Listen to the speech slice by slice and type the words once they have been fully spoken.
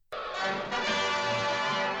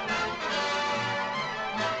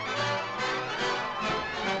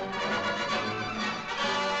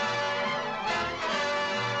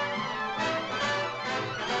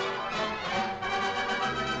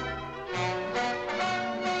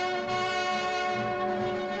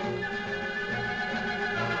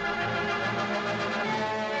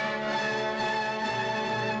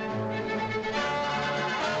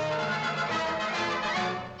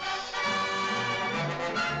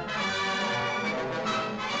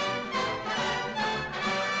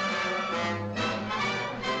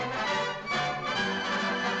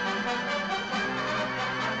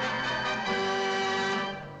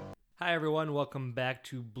Hi, everyone. Welcome back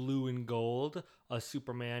to Blue and Gold, a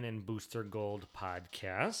Superman and Booster Gold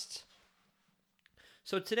podcast.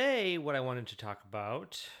 So, today, what I wanted to talk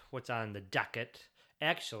about, what's on the docket.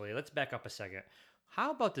 Actually, let's back up a second.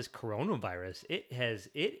 How about this coronavirus?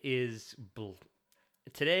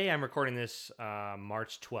 Today, I'm recording this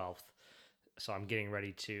March 12th. So, I'm getting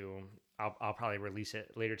ready to, I'll probably release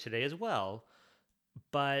it later today as well.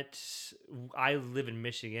 But I live in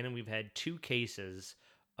Michigan and we've had 2 cases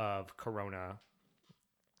of corona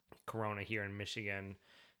here in Michigan.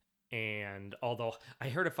 And although I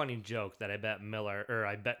heard a funny joke that I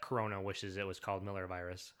bet Corona wishes it was called Miller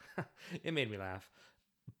virus. It made me laugh.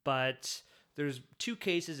 But there's 2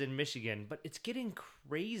 cases in Michigan, but it's getting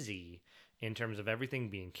crazy in terms of everything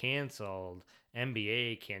being canceled.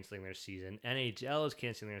 NBA canceling their season, NHL is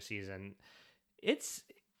canceling their season. It's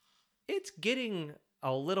it's getting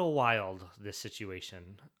a little wild, this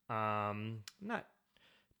situation. Not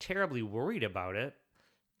terribly worried about it,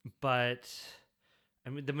 but I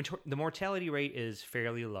mean, the mortality rate is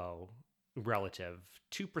fairly low, relative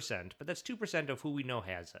 2%, but that's 2% of who we know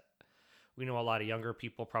has it. We know a lot of younger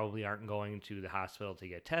people probably aren't going to the hospital to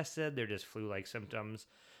get tested. They're just flu-like symptoms.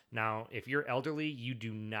 Now, if you're elderly, you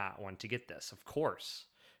do not want to get this. Of course,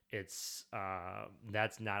 it's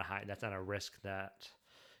that's not high. That's not a risk that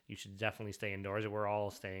you should definitely stay indoors. We're all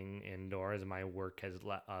staying indoors. My work has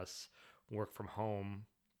let us work from home,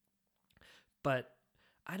 but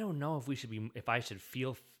I don't know if I should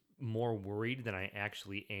feel more worried than I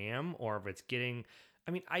actually am, or if it's getting.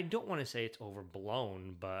 I mean, I don't want to say it's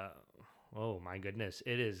overblown, but oh my goodness,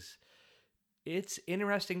 it is. It's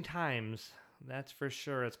interesting times, that's for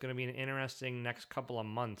sure. It's going to be an interesting next couple of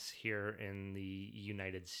months here in the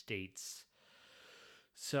United States.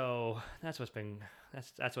 So that's what's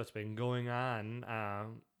been going on.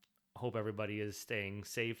 Hope everybody is staying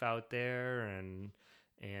safe out there, and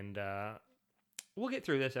we'll get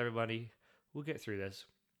through this, everybody. We'll get through this.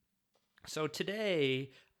 So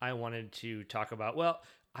today I wanted to talk about. Well,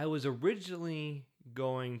 I was always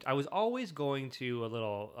going to a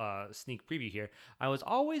little sneak preview here. I was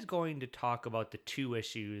always going to talk about the 2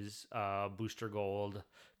 issues Booster Gold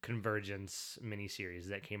Convergence miniseries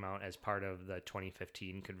that came out as part of the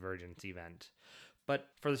 2015 Convergence event. But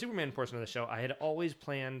for the Superman portion of the show, I had always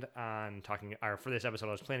planned on for this episode,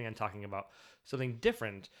 I was planning on talking about something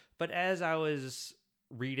different. But as I was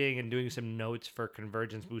reading and doing some notes for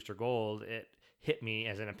Convergence Booster Gold, it hit me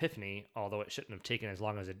as an epiphany, although it shouldn't have taken as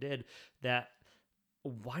long as it did, that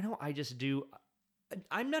why don't I just do.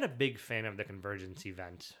 I'm not a big fan of the Convergence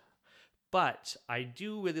event, but I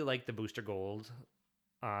do really like the Booster Gold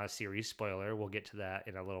series. Spoiler, we'll get to that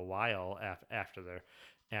in a little while after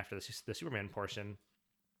the Superman portion.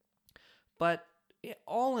 But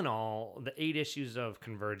all in all, the 8 issues of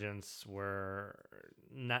Convergence were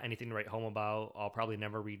not anything to write home about. I'll probably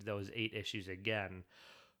never read those 8 issues again.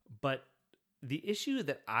 But the issue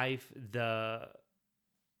that the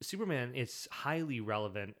Superman is highly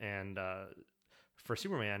relevant, and for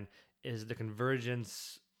Superman is the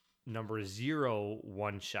Convergence #0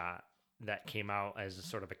 one shot that came out as a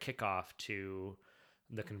sort of a kickoff to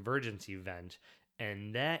the Convergence event,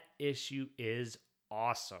 and that issue is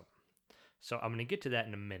awesome. So I'm going to get to that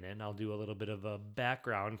in a minute. I'll do a little bit of a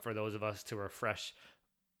background for those of us to refresh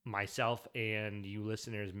myself and you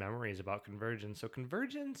listeners' memories about Convergence. So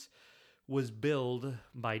Convergence was billed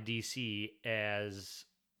by DC as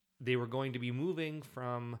they were going to be moving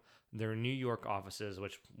from their New York offices,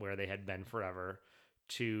 where they had been forever,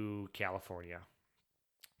 to California,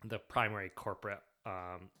 the primary corporate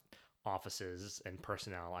offices and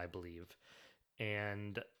personnel, I believe.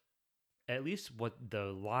 And at least what the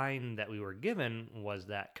line that we were given was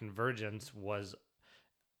that Convergence was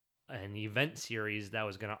an event series that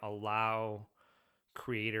was going to allow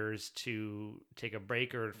creators to take a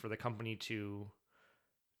break, or for the company to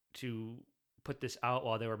put this out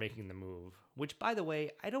while they were making the move. Which, by the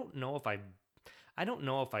way, I don't know if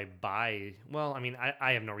I buy. Well, I mean,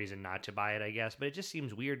 I have no reason not to buy it, I guess, but it just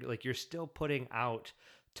seems weird. Like, you're still putting out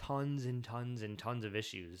tons and tons and tons of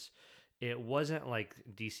issues. It wasn't like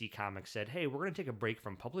DC Comics said, hey, we're going to take a break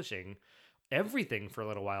from publishing everything for a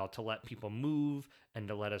little while to let people move and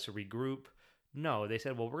to let us regroup. No, they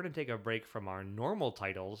said, well, we're going to take a break from our normal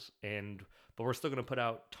titles, but we're still going to put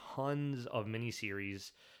out tons of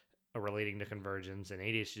miniseries relating to Convergence and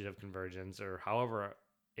 8 issues of Convergence, or however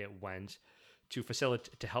it went, to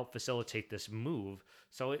help facilitate this move.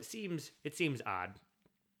 So it seems odd,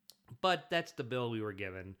 but that's the bill we were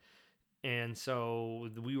given. And so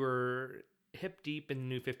we were hip deep in the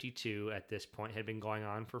New 52 at this point. Had been going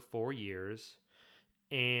on for 4 years,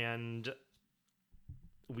 and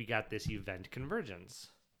we got this event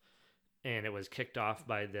Convergence. And it was kicked off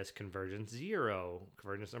by this convergence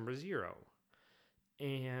number zero.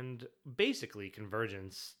 And basically,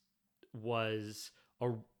 convergence was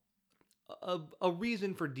a, a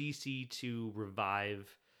reason for DC to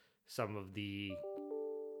revive some of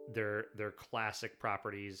their classic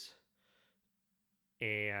properties,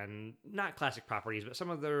 and not classic properties, but some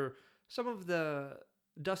of the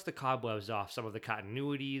dust the cobwebs off some of the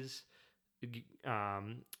continuities,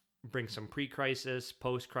 um, bring some pre-crisis,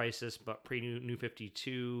 post-crisis, but pre-New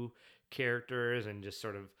 52 characters, and just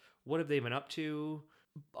sort of what have they been up to.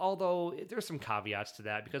 Although there's some caveats to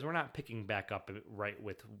that, because we're not picking back up right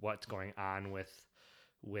with what's going on with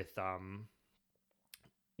um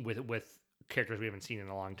with characters we haven't seen in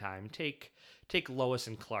a long time. Take Lois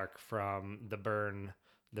and Clark from the Byrne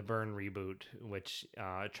reboot, which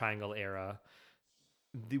Triangle era.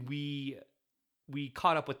 We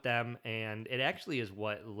caught up with them, and it actually is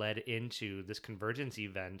what led into this convergence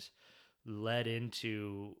event. Led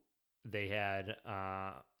into they had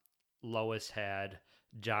Lois had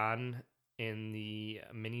John in the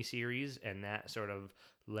miniseries, and that sort of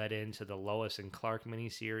led into the Lois and Clark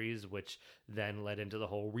miniseries, which then led into the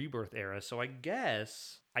whole Rebirth era. So I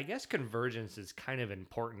guess convergence is kind of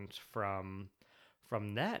important from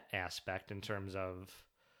that aspect, in terms of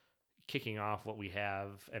kicking off what we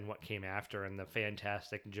have and what came after, and the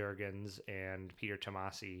fantastic Jurgens and Peter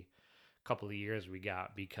Tomasi couple of years we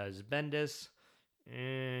got, because Bendis,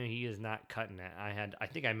 he is not cutting it. I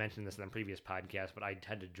think I mentioned this in the previous podcast, but I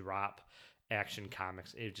had to drop Action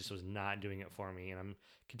Comics. It just was not doing it for me, and I'm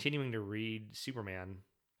continuing to read Superman,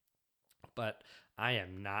 but I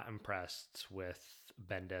am not impressed with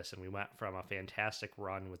Bendis. And we went from a fantastic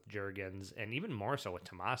run with Jurgens, and even more so with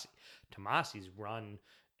Tomasi. Tomasi's run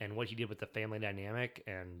and what he did with the family dynamic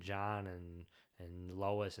and John and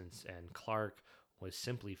Lois and Clark was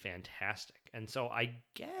simply fantastic. And so I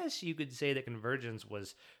guess you could say that convergence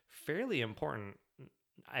was fairly important,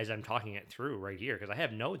 as I'm talking it through right here, because I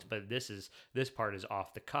have notes, but this part is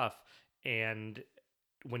off the cuff. And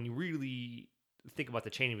when you really think about the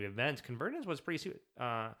chain of events, convergence was pretty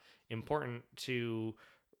important to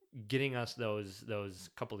getting us those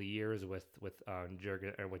couple of years with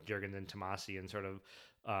Jurgens and Tomasi, and sort of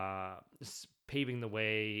paving the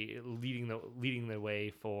way, leading the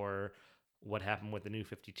way for what happened with the New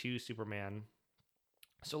 52 Superman.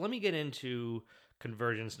 So let me get into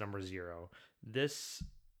Convergence number 0. This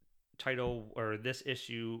title, or this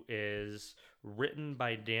issue, is written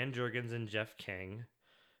by Dan Jurgens and Jeff King,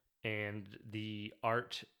 and the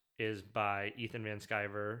art is by Ethan Van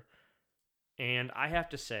Sciver. And I have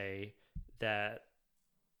to say that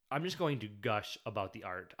I'm just going to gush about the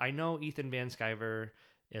art. I know Ethan Van Sciver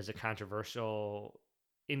is a controversial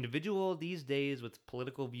individual these days with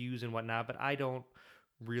political views and whatnot, but I don't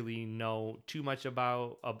really know too much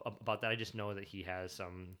about that. I just know that he has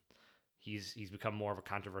he's become more of a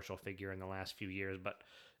controversial figure in the last few years,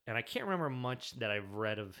 and I can't remember much that I've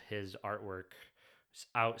read of his artwork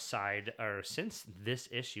outside or since this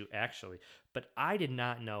issue, actually. But I did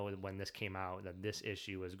not know when this came out that this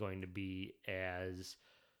issue was going to be as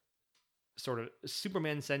sort of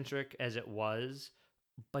Superman centric as it was,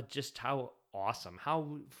 but just how awesome,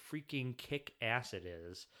 how freaking kick ass it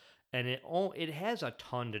is. And it has a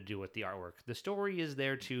ton to do with the artwork. The story is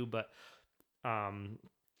there too, but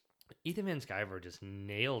Ethan Van Sciver just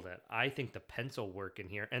nailed it. I think the pencil work in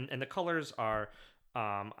here, and the colors are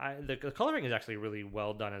the coloring is actually really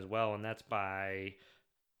well done as well, and that's by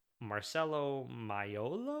Marcelo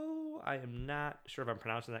Maiolo. I am not sure if I'm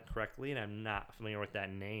pronouncing that correctly, and I'm not familiar with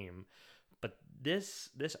that name. But this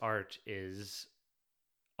art is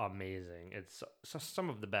amazing. It's some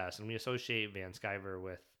of the best, and we associate Van Sciver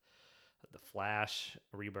with the Flash,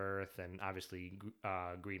 Rebirth, and obviously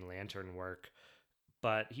Green Lantern work.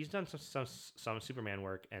 But he's done some Superman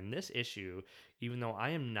work, and this issue, even though I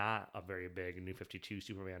am not a very big New 52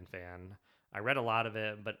 Superman fan, I read a lot of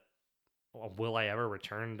it, but will I ever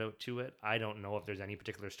return to it? I don't know if there's any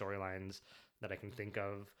particular storylines that I can think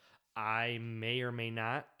of. I may or may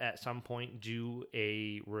not at some point do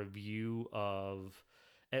a review of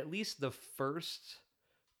at least the first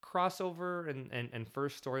crossover and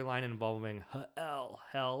first storyline involving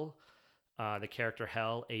Hell, the character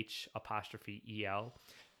Hell, H''EL,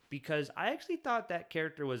 because I actually thought that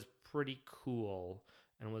character was pretty cool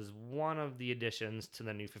and was one of the additions to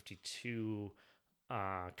the New 52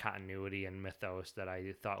 continuity and mythos that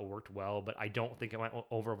I thought worked well, but I don't think it went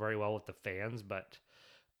over very well with the fans, but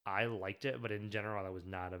I liked it. But in general, I was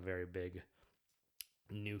not a very big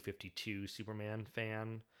New 52 Superman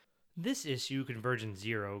fan. This issue, Convergence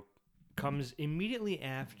 0, comes immediately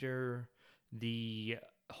after the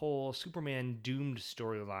whole Superman doomed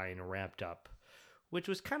storyline wrapped up, which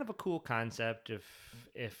was kind of a cool concept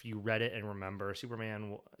if you read it and remember.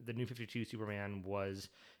 Superman, the New 52 Superman was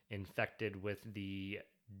infected with the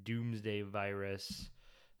Doomsday virus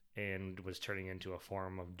and was turning into a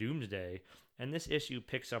form of Doomsday. And this issue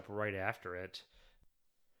picks up right after it.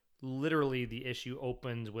 Literally, the issue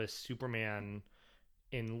opens with Superman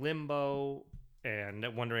in limbo and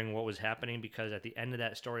wondering what was happening, because at the end of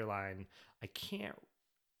that storyline,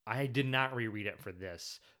 I did not reread it for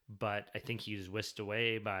this, but I think he's whisked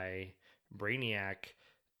away by Brainiac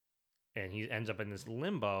and he ends up in this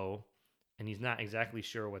limbo and he's not exactly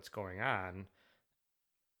sure what's going on.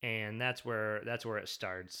 And that's where it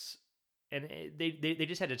starts. And they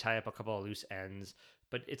just had to tie up a couple of loose ends,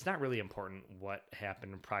 but it's not really important what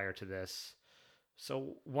happened prior to this.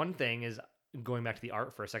 So one thing is, going back to the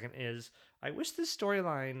art for a second, is I wish this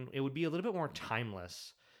storyline, it would be a little bit more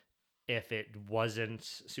timeless if it wasn't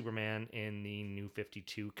Superman in the New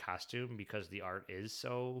 52 costume, because the art is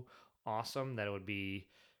so awesome that it would be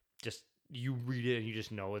just, you read it and you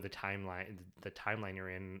just know the timeline you're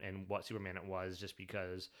in and what Superman it was, just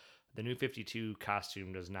because the New 52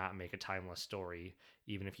 costume does not make a timeless story,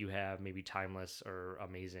 even if you have maybe timeless or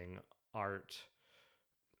amazing art.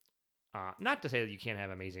 Not to say that you can't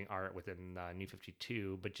have amazing art within New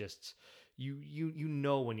 52, but just you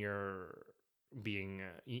know when you're being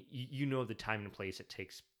you know the time and place it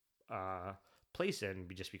takes place in,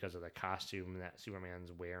 just because of the costume that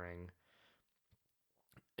Superman's wearing.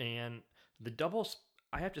 And the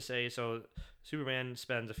I have to say, so Superman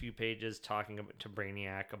spends a few pages talking to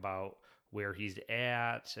Brainiac about where he's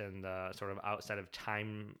at and the sort of outside of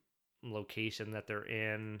time location that they're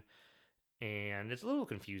in, and it's a little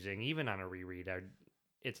confusing even on a reread.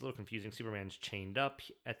 It's a little confusing. Superman's chained up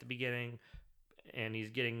at the beginning, and he's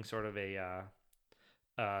getting sort of a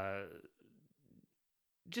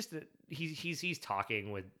just that he's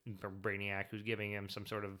talking with Brainiac, who's giving him some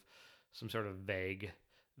sort of vague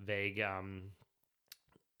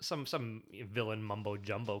some villain mumbo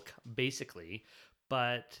jumbo basically.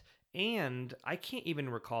 But and I can't even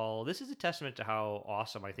recall, this is a testament to how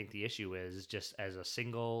awesome I think the issue is just as a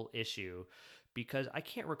single issue, because I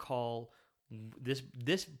can't recall this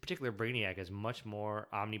particular Brainiac is much more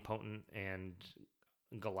omnipotent and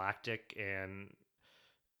galactic and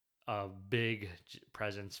a big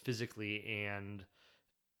presence physically and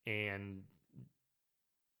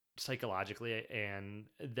psychologically, and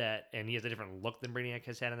he has a different look than Brainiac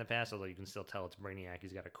has had in the past, although you can still tell it's Brainiac.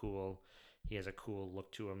 He has a cool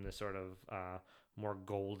look to him, this sort of more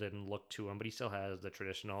golden look to him, but he still has the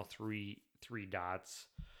traditional three dots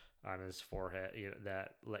on his forehead,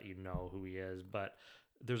 that let you know who he is. But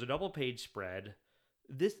there's a double page spread.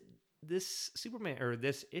 This Superman, or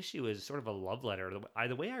this issue, is sort of a love letter.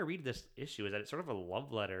 The way I read this issue is that it's sort of a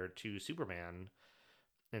love letter to Superman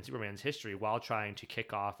and Superman's history, while trying to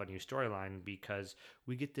kick off a new storyline, because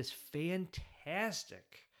we get this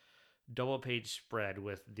fantastic double page spread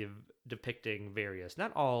with depicting various,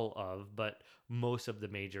 not all of, but most of the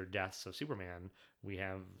major deaths of Superman. We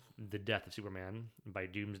have the death of Superman by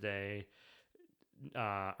Doomsday,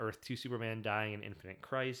 Earth 2 Superman dying in Infinite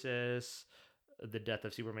Crisis, the death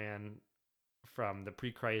of Superman from the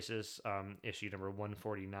pre-crisis issue number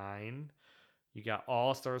 149. You got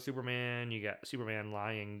All-Star Superman. You got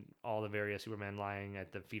all the various Superman lying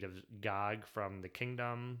at the feet of Gog from the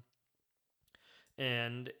Kingdom.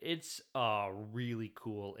 And it's a really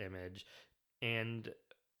cool image. And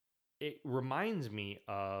it reminds me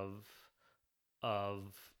of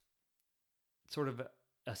sort of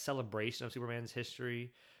a celebration of Superman's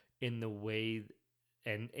history in the way,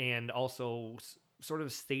 and also sort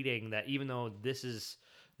of stating that even though this is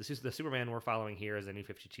the Superman we're following here is the New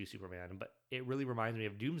 52 Superman, but it really reminds me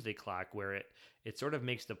of Doomsday Clock, where it sort of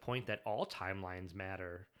makes the point that all timelines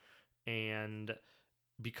matter, and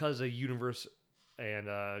because a universe and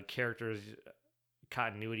a character's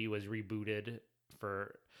continuity was rebooted,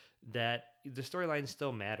 for that, the storylines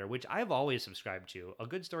still matter, which I've always subscribed to. A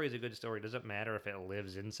good story is a good story. It doesn't matter if it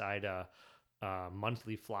lives inside a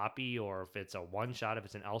monthly floppy or if it's a one shot, if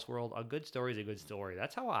it's an Elseworld. A good story is a good story.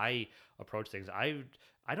 That's how I approach things. I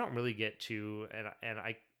don't really get to, and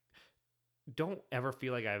I don't ever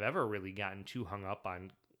feel like I've ever really gotten too hung up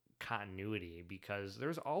on continuity, because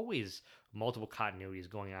there's always multiple continuities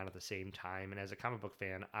going on at the same time. And as a comic book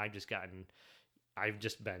fan, I've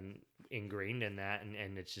just been ingrained in that,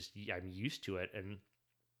 and it's just, I'm used to it. And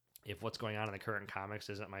if what's going on in the current comics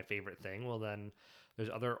isn't my favorite thing, well, then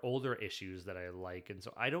there's other older issues that I like. And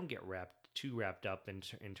so I don't get too wrapped up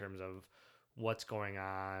in terms of what's going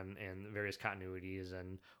on and various continuities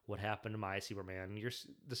and what happened to my Superman.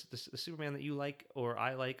 The Superman that you like or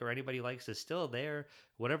I like or anybody likes is still there.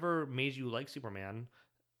 Whatever made you like Superman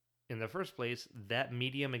in the first place, that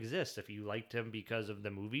medium exists. If you liked him because of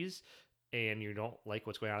the movies and you don't like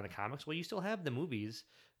what's going on in the comics, well, you still have the movies.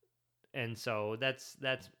 And so that's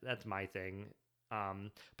my thing.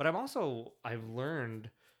 But I've learned,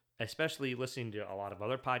 especially listening to a lot of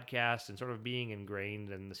other podcasts and sort of being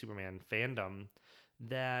ingrained in the Superman fandom,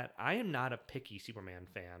 that I am not a picky Superman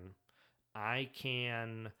fan. I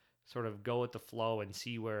can sort of go with the flow and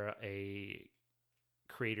see where a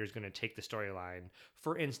creator is going to take the storyline.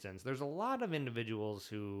 For instance, there's a lot of individuals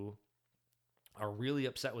who are really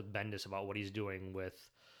upset with Bendis about what he's doing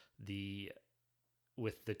the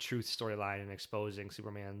with the truth storyline and exposing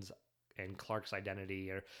Superman's and Clark's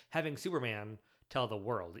identity, or having Superman tell the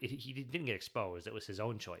world. He didn't get exposed. It was his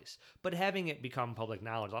own choice. But having it become public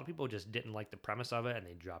knowledge, a lot of people just didn't like the premise of it and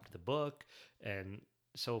they dropped the book and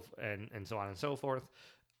so on and so forth.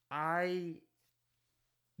 I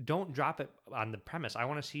don't drop it on the premise. I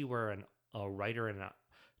want to see where a writer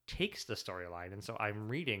takes the storyline, and so I'm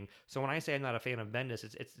reading. So when I say I'm not a fan of Bendis,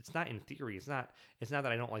 it's not in theory. It's not that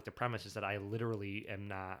I don't like the premise. It's that I literally am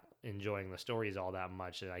not enjoying the stories all that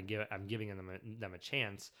much, and I'm giving them a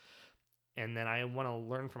chance, and then I want to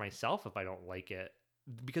learn for myself if I don't like it,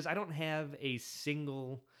 because I don't have a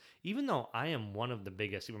single. Even though I am one of the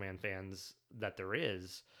biggest Superman fans that there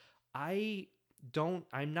is, I don't.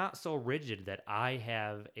 I'm not so rigid that I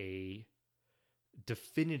have a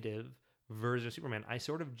definitive version of Superman. I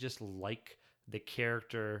sort of just like the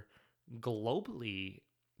character globally,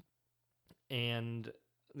 and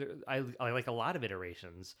I like a lot of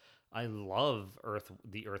iterations. I love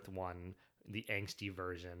the Earth One, the angsty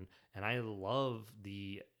version, and I love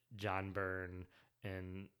the John Byrne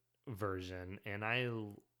and version, and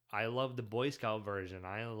I love the Boy Scout version.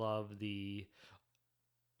 I love the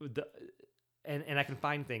and I can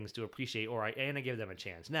find things to appreciate, and I give them a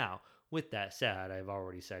chance. Now, with that said, I've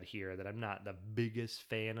already said here that I'm not the biggest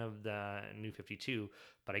fan of the New 52,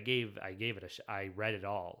 but I gave it I read it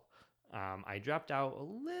all. I dropped out a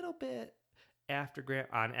little bit after Grant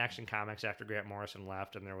on Action Comics after Grant Morrison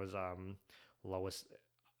left, and there was Lois.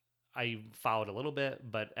 I followed a little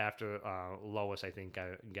bit, but after Lois, I think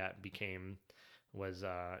was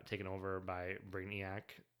taken over by Brainiac.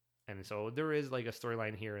 And so there is like a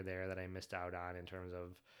storyline here or there that I missed out on in terms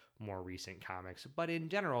of more recent comics. But in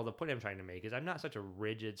general, the point I'm trying to make is I'm not such a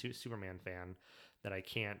rigid Superman fan that I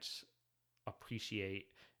can't appreciate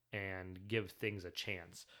and give things a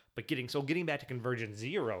chance. But getting back to Convergence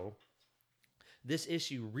Zero, this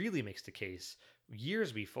issue really makes the case.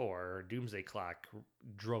 Years before, Doomsday Clock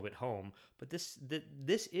drove it home, but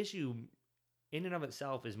this issue in and of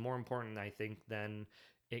itself is more important, I think, than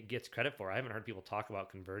it gets credit for. I haven't heard people talk about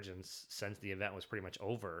Convergence since the event was pretty much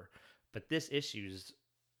over, but this issue's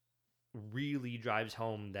really drives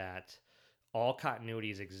home that all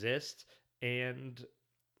continuities exist and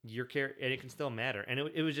your character, and it can still matter. And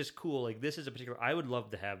it was just cool. Like, this is a particular. I would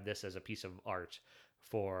love to have this as a piece of art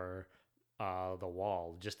for the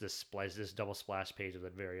wall. Just this double splash page of the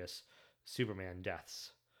various Superman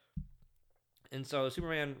deaths. And so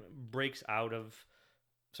Superman breaks out of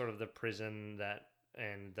sort of the prison that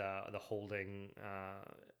and the holding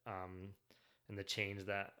and the chains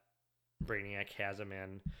that Brainiac has him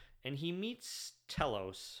in, and he meets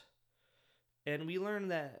Telos, and we learn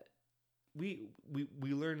that we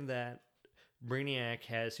learn that Brainiac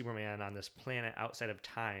has Superman on this planet outside of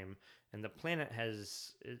time, and the planet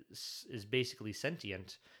is basically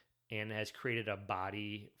sentient and has created a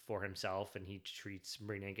body for himself, and he treats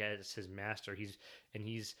Brainiac as his master.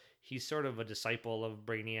 He's sort of a disciple of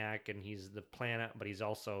Brainiac, and he's the planet, but he's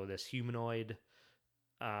also this humanoid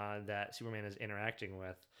that Superman is interacting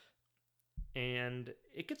with. And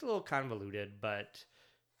it gets a little convoluted, but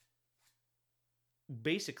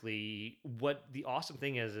basically what the awesome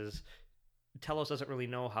thing is Telos doesn't really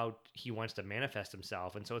know how he wants to manifest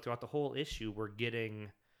himself. And so throughout the whole issue, we're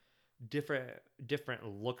getting different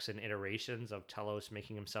looks and iterations of Telos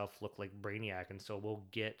making himself look like Brainiac. And so we'll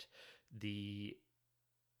get the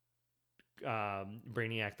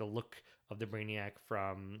Brainiac, the look of the Brainiac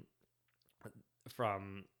from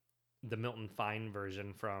the Milton Fine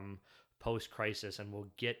version from post-Crisis, and we'll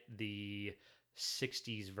get the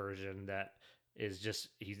 60s version that is just,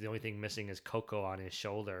 he's the only thing missing is Coco on his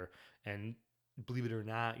shoulder. And believe it or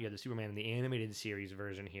not, you have the Superman in the animated series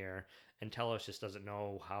version here, and Telos just doesn't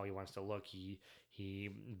know how he wants to look. He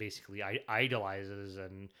basically idolizes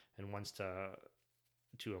and wants to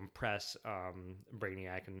impress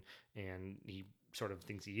Brainiac, and he sort of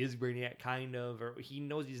thinks he is Brainiac, kind of, or he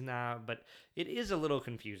knows he's not. But it is a little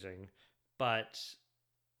confusing. But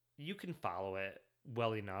you can follow it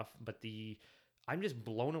well enough. But I'm just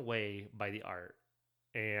blown away by the art,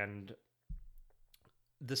 and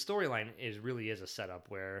the storyline really is a setup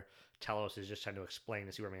where Telos is just trying to explain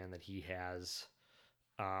to Superman that he has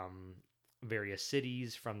um, various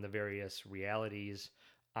cities from the various realities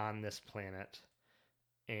on this planet,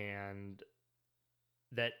 and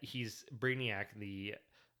that he's Brainiac,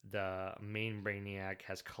 the main Brainiac,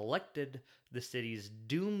 has collected the cities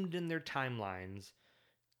doomed in their timelines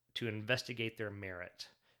to investigate their merit.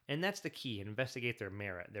 And that's the key, investigate their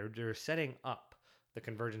merit. They're setting up the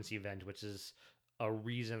convergence event, which is a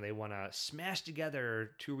reason they want to smash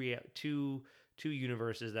together two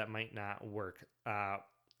universes that might not work.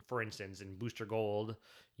 For instance, in Booster Gold,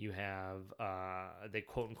 you have the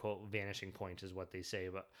quote unquote vanishing point is what they say,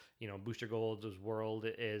 but Booster Gold's world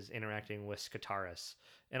is interacting with Skitaris,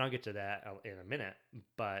 and I'll get to that in a minute.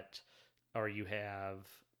 Or you have,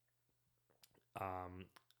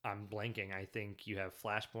 I'm blanking. I think you have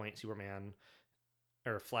Flashpoint, Superman,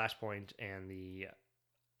 or Flashpoint, and the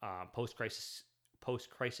post crisis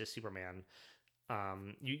Superman.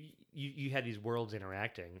 You had these worlds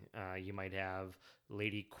interacting. You might have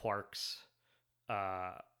Lady Quark's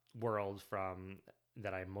world from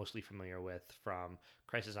that I'm mostly familiar with from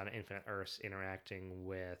Crisis on Infinite Earths interacting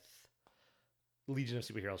with Legion of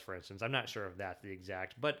Superheroes, for instance. I'm not sure if that's the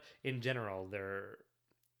exact, but in general, the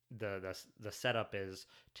setup is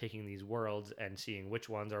taking these worlds and seeing which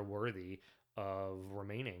ones are worthy of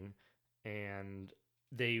remaining, and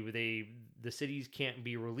the cities can't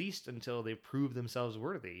be released until they prove themselves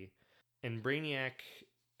worthy. And Brainiac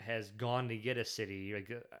has gone to get a city.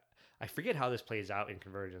 I forget how this plays out in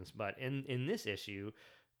Convergence, but in this issue,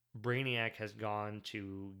 Brainiac has gone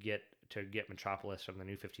to get Metropolis from the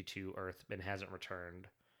New 52 Earth and hasn't returned.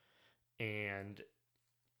 And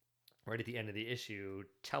right at the end of the issue,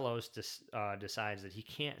 Telos decides that he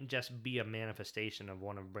can't just be a manifestation of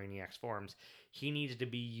one of Brainiac's forms. He needs to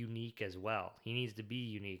be unique as well. He needs to be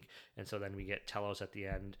unique. And so then we get Telos at the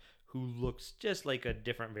end, who looks just like a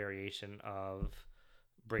different variation of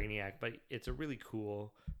Brainiac, but it's a really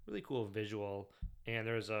cool visual. And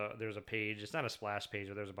there's a page. It's not a splash page,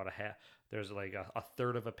 but there's about there's like a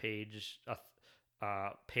third of a page,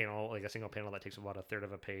 panel, like a single panel that takes about a third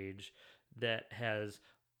of a page that has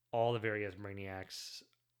all the various Brainiacs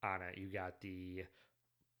on it. You got the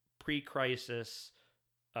pre-crisis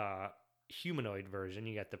humanoid version.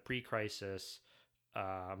 You got the pre-crisis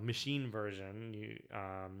machine version.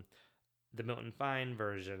 The Milton Fine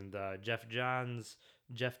version. The Jeff Johns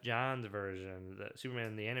version. The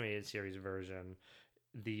Superman the Animated Series version.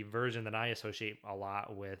 The version that I associate a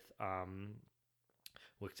lot with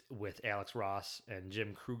Alex Ross and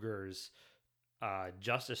Jim Kruger's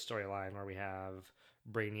Justice storyline, where we have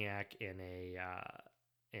Brainiac in a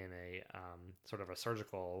sort of a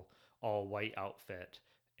surgical all white outfit,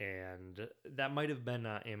 and that might have been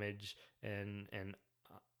an image and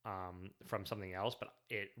from something else, but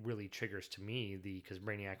it really triggers to me because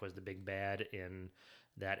Brainiac was the big bad in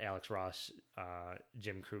that Alex Ross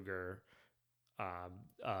Jim Kruger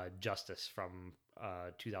Justice from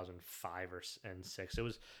 2005 and 6.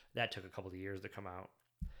 That took a couple of years to come out.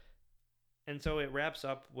 And so it wraps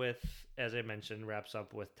up with, as I mentioned,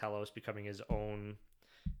 Telos becoming his own.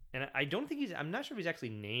 And I'm not sure if he's actually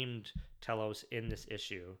named Telos in this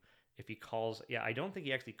issue. I don't think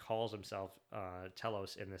he actually calls himself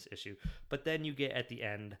Telos in this issue. But then you get at the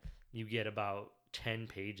end, you get about 10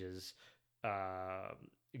 pages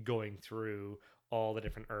going through all the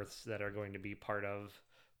different Earths that are going to be part of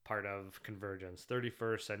Convergence.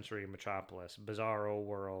 31st Century Metropolis, Bizarro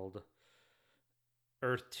World,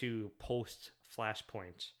 Earth 2 post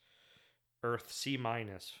Flashpoint, Earth C-,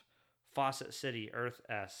 Fawcett City, Earth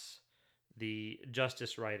S, the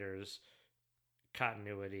Justice Writers,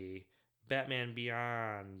 Continuity, Batman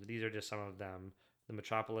Beyond. These are just some of them. The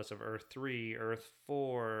Metropolis of Earth 3, Earth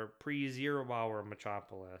 4, pre-Zero Hour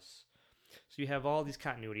Metropolis. So you have all these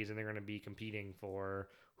continuities, and they're going to be competing for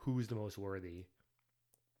who's the most worthy.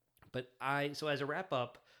 So as a wrap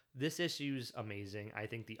up, this issue's amazing. I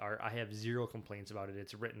think the art, I have zero complaints about it.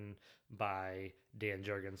 It's written by Dan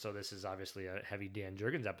Jurgens, so this is obviously a heavy Dan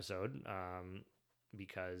Jurgens episode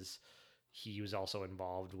because he was also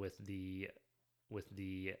involved with the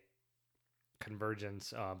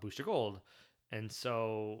Convergence Booster Gold. And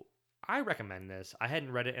so I recommend this. I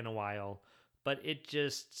hadn't read it in a while, but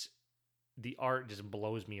the art just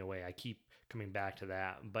blows me away. I keep coming back to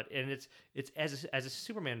that, it's as a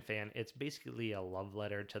Superman fan, it's basically a love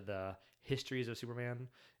letter to the histories of Superman,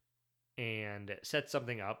 and it set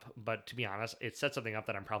something up. But to be honest, it set something up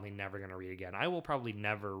that I'm probably never going to read again. I will probably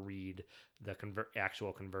never read the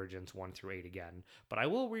actual Convergence 1 through 8 again, but I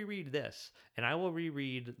will reread this, and I will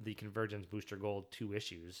reread the Convergence Booster Gold 2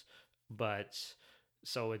 issues. But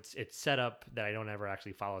so it's set up that I don't ever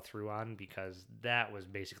actually follow through on, because that was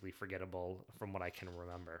basically forgettable from what I can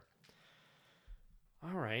remember.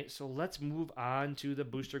 All right, so let's move on to the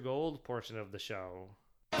Booster Gold portion of the show.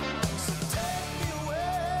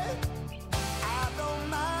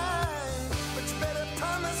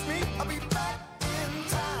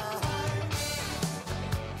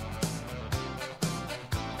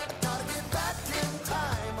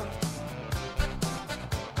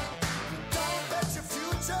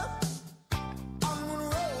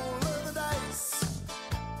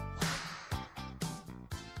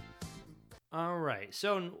 All right.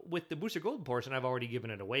 So with the Booster Gold portion, I've already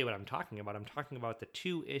given it away what I'm talking about. I'm talking about the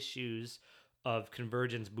 2 issues of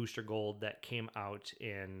Convergence Booster Gold that came out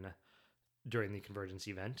during the Convergence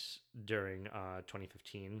event during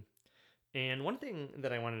 2015. And one thing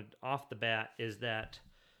that I wanted off the bat is that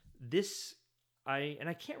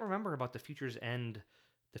I can't remember about the Futures End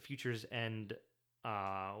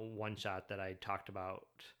one shot that I talked about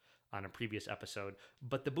on a previous episode,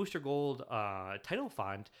 but the Booster Gold title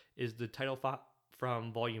font is the title font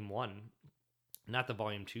from Volume 1, not the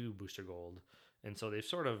Volume 2 Booster Gold. And so they've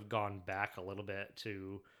sort of gone back a little bit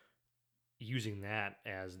to using that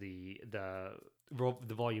as the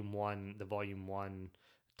Volume 1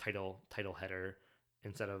 title header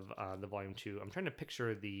instead of the Volume 2. I'm trying to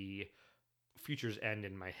picture the Future's End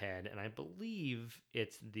in my head, and I believe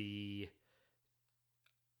it's the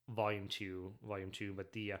Volume 2,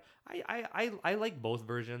 but the I like both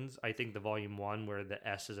versions. I think the Volume 1 where the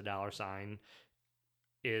S is a $sign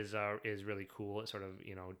is really cool. It sort of,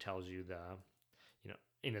 tells you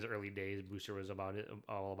in his early days, Booster was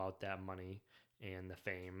all about that money and the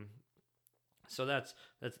fame. So that's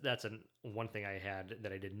one thing I had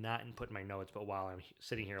that I did not put in my notes, but while I'm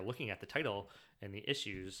sitting here looking at the title and the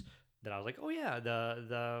issues, that I was like, oh yeah,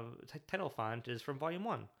 the title font is from Volume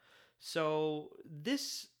 1. So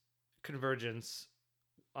this Convergence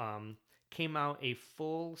came out a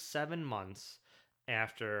full 7 months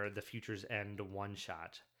after the Future's End one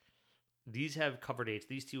shot. These have cover dates.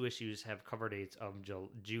 These 2 issues have cover dates of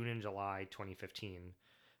June and July 2015.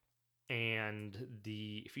 And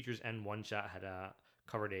the Future's End one shot had a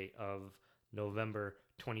cover date of November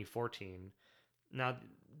 2014. Now,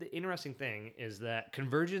 the interesting thing is that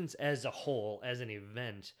Convergence as a whole, as an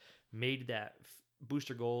event, made that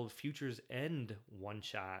Booster Gold Future's End one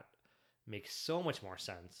shot make so much more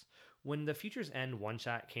sense. When the Future's End one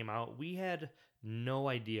shot came out, we had no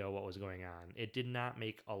idea what was going on. It did not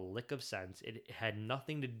make a lick of sense. It had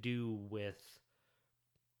nothing to do with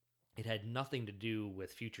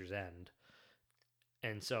Future's End.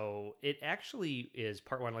 And so it actually is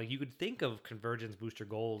part 1. Like, you could think of Convergence Booster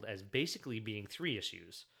Gold as basically being 3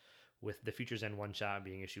 issues, with the Future's End one shot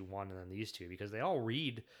being issue 1 and then these 2, because they all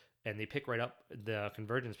read and they pick right up, the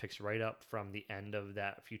Convergence picks right up from the end of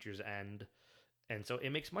that Future's End. And so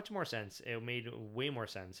it makes much more sense. It made way more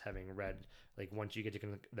sense having read, like, once you get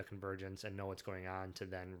to the Convergence and know what's going on, to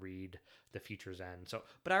then read the Future's End. So,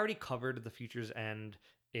 but I already covered the Future's End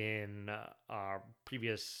in our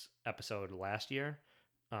previous episode last year,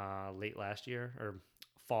 late last year, or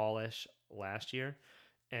fallish last year.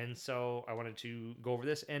 And so I wanted to go over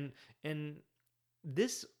this. And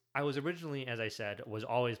this, I was originally, as I said, was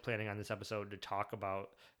always planning on this episode to talk about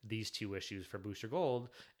these 2 issues for Booster Gold,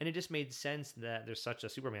 and it just made sense that there's such a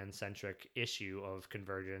Superman-centric issue of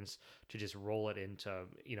Convergence to just roll it into,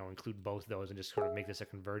 include both those and just sort of make this a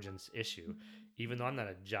Convergence issue. Even though I'm not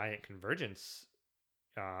a giant Convergence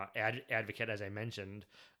advocate, as I mentioned,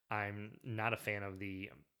 I'm not a fan of the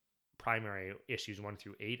primary issues 1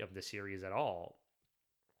 through 8 of the series at all.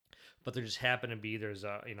 But there just happen to be,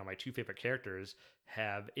 my 2 favorite characters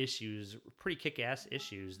have issues, pretty kick-ass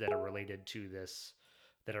issues that are related to this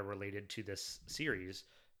series.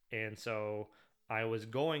 And so it's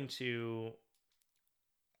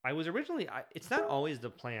not always the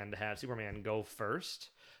plan to have Superman go first.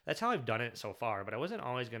 That's how I've done it so far, but I'm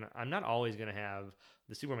not always going to have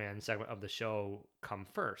the Superman segment of the show come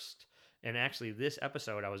first. And actually, this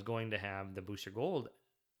episode, I was going to have the Booster Gold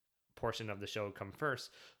portion of the show come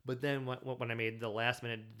first, but then when I made the last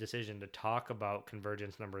minute decision to talk about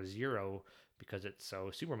Convergence number 0, because it's so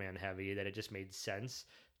Superman heavy, that it just made sense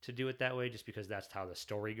to do it that way, just because that's how the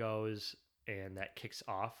story goes, and that kicks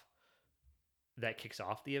off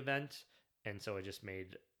the event. And so it just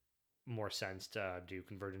made more sense to do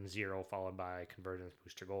Convergence 0 followed by Convergence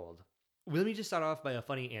Booster Gold. Let me just start off by a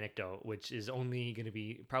funny anecdote, which is only going to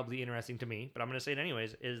be probably interesting to me, but I'm going to say it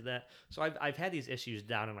anyways. Is that so? I've had these issues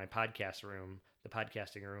down in my podcast room, the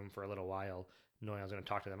podcasting room, for a little while, knowing I was going to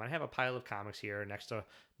talk to them. I have a pile of comics here next to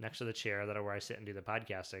the chair that are where I sit and do the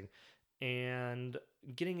podcasting, and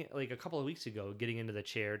getting like a couple of weeks ago, getting into the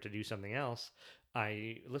chair to do something else,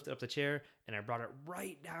 I lifted up the chair and I brought it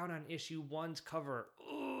right down on issue one's cover.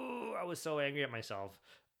 Ooh, I was so angry at myself.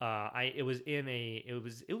 It was in a it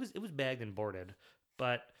was bagged and boarded,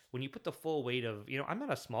 but when you put the full weight of, I'm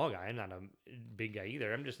not a small guy, I'm not a big guy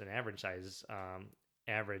either. I'm just an average size,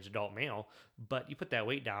 average adult male. But you put that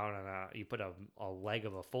weight down on you put a leg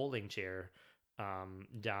of a folding chair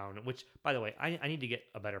down. Which, by the way, I need to get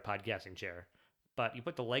a better podcasting chair. But you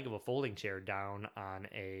put the leg of a folding chair down on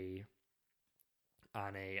a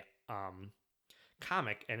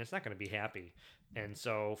comic, and it's not going to be happy. And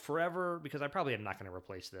so forever, because I probably am not going to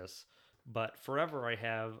replace this, but forever I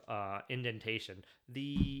have indentation.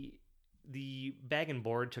 The bag and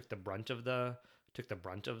board took the brunt of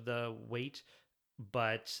the weight,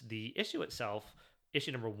 but the issue itself,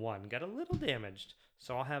 issue number one, got a little damaged.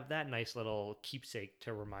 So I'll have that nice little keepsake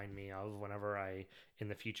to remind me of whenever I in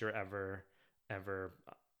the future ever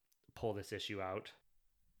pull this issue out.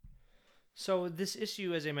 So this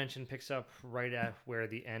issue, as I mentioned, picks up right at where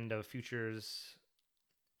the end of Futures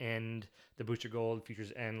End, the Booster Gold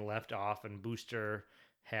Futures End left off, and Booster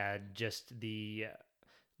had just the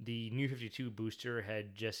New 52 booster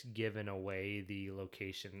had just given away the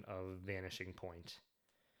location of Vanishing Point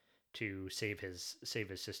to save his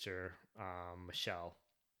sister, Michelle.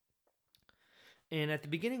 And at the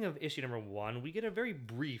beginning of issue number one, we get a very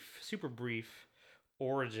brief, super brief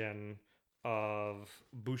origin of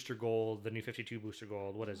Booster Gold, the New 52 Booster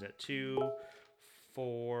Gold. What is it?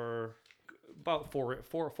 About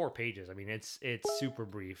four pages. I mean, it's super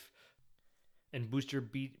brief. And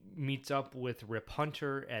meets up with Rip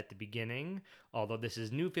Hunter at the beginning, although this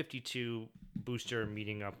is New 52 Booster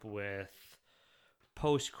meeting up with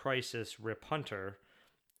post-crisis Rip Hunter,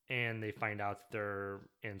 and they find out that they're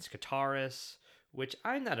in Skitaris, which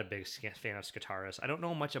I'm not a big fan of Skitaris. I don't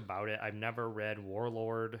know much about it. I've never read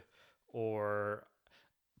Warlord, or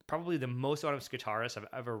probably the most amount of Skitaris I've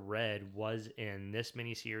ever read was in this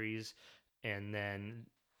miniseries, and then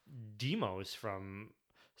Demos from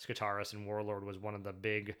Skitaris and Warlord was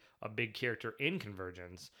a big character in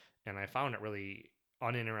Convergence, and I found it really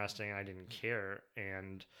uninteresting. I didn't care,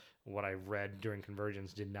 and what I read during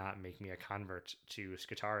Convergence did not make me a convert to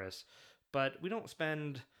Skitaris. But we don't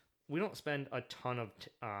spend a ton of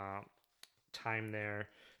time there.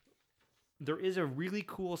 There is a really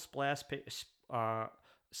cool splash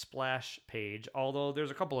page, although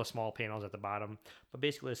there's a couple of small panels at the bottom, but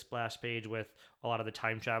basically a splash page with a lot of the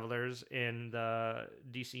time travelers in the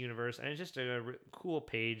DC universe, and it's just a cool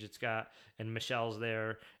page. It's got, and Michelle's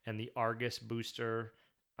there, and the Argus booster,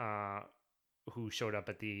 who showed up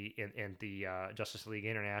at the Justice League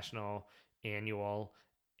International annual,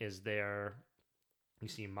 is there. You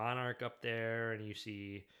see Monarch up there, and you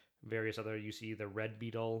see you see the Red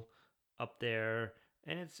Beetle up there,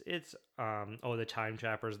 and it's the Time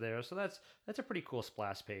Trapper's there. So that's a pretty cool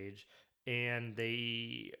splash page. And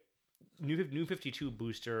the New 52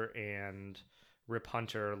 booster and Rip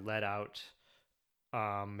Hunter let out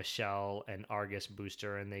Michelle and Argus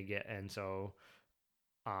booster, and they let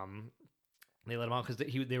them out because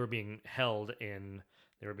they were being held in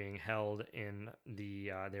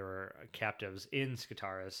they were captives in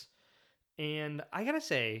Skitaris. And I gotta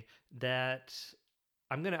say that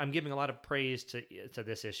I'm giving a lot of praise to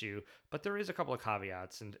this issue, but there is a couple of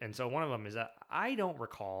caveats, and so one of them is that I don't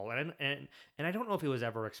recall, and I don't know if it was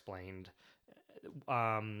ever explained,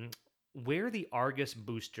 where the Argus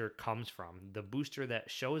booster comes from. The booster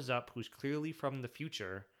that shows up, who's clearly from the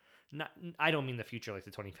future. Not, I don't mean the future like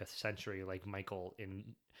the 25th century, like Michael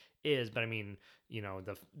is, but I mean,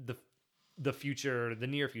 the future, the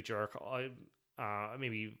near future,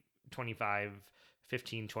 maybe 25,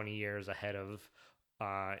 15, 20 years ahead of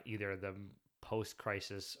either the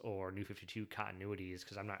post-crisis or New 52 continuities,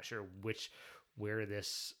 because I'm not sure where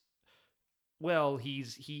this. Well,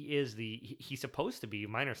 he's supposed to be.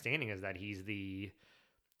 My understanding is that he's the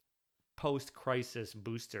post-crisis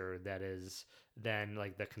booster. That is, then,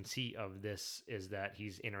 like, the conceit of this is that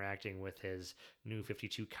he's interacting with his New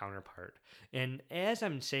 52 counterpart. And as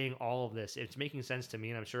I'm saying all of this, it's making sense to me,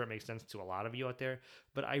 and I'm sure it makes sense to a lot of you out there.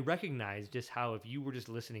 But I recognize just how, if you were just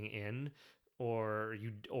listening in, or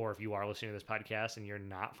if you are listening to this podcast and you're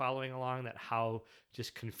not following along, that how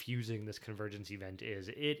just confusing this Convergence event is.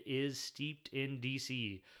 It is steeped in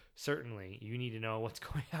DC. Certainly, you need to know what's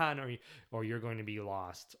going on, or you're going to be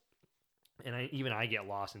lost. And I get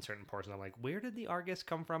lost in certain portions. I'm like, where did the Argus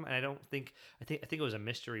come from? And I think it was a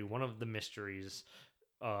mystery, one of the mysteries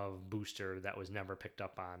of Booster that was never picked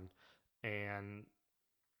up on. And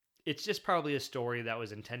it's just probably a story that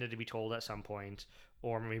was intended to be told at some point,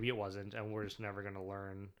 or maybe it wasn't, and we're just never going to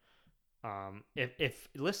learn. If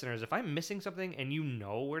listeners, if I'm missing something and you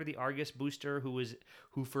know where the Argus Booster,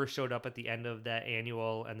 who first showed up at the end of that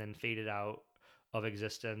annual and then faded out of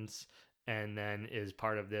existence, and then is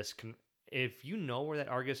part of this, if you know where that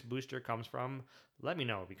Argus Booster comes from, let me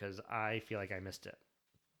know because I feel like I missed it.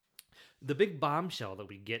 The big bombshell that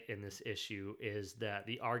we get in this issue is that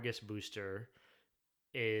the Argus Booster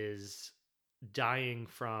is dying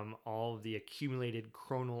from all of the accumulated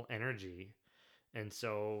chronal energy. And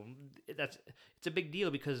so it's a big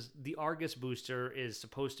deal because the Argus booster is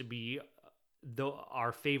supposed to be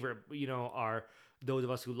our favorite, our those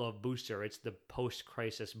of us who love Booster. It's the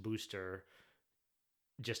post-crisis Booster,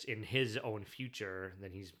 just in his own future.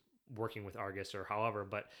 Then he's working with Argus or however,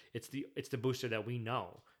 but it's the Booster that we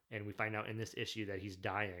know, and we find out in this issue that he's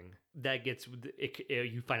dying. That gets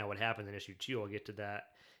you find out what happens in issue 2. I'll get to that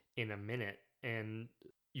in a minute. And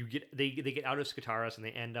they get out of Skataras and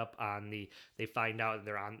they end up on they find out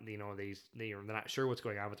they're on, they're not sure what's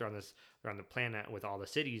going on, but they're on the planet with all the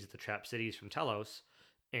cities, the trapped cities from Telos,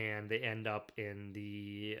 and they end up in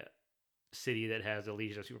the city that has a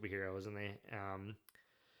legion of superheroes.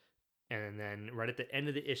 And then right at the end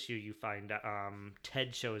of the issue you find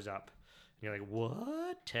Ted shows up, and you're like,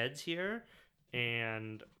 what? Ted's here?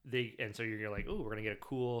 And so you're like, oh, we're gonna get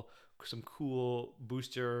some cool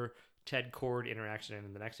Booster Ted Cord interaction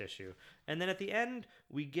in the next issue. And then at the end,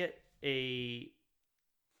 we get a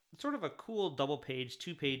sort of a cool double page,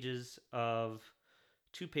 2 pages of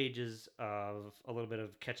a little bit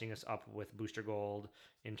of catching us up with Booster Gold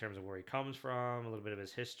in terms of where he comes from, a little bit of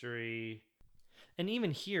his history. And even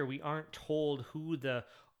here, we aren't told who the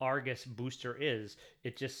Argus Booster is.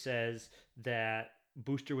 It just says that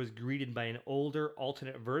Booster was greeted by an older,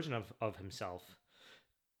 alternate version of himself.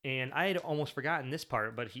 And I had almost forgotten this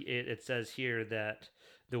part, but it says here that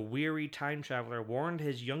the weary time traveler warned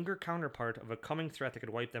his younger counterpart of a coming threat that could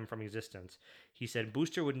wipe them from existence. He said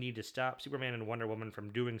Booster would need to stop Superman and Wonder Woman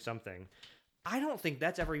from doing something. I don't think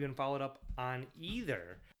that's ever even followed up on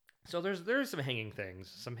either. So there's some hanging things,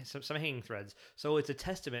 some hanging threads. So it's a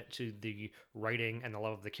testament to the writing and the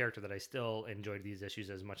love of the character that I still enjoyed these issues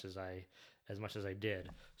as much as I did.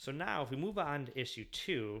 So now if we move on to issue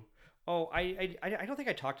 2. Oh, I don't think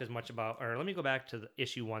I talked as much about, or let me go back to the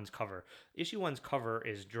issue 1's cover. Issue 1's cover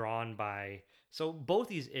is drawn by, so both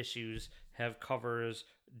these issues have covers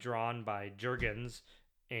drawn by Jurgens,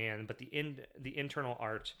 but the internal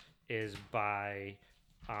art is by,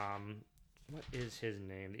 what is his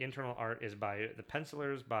name? The internal art is by the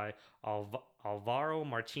pencilers by Alvaro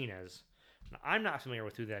Martinez. Now, I'm not familiar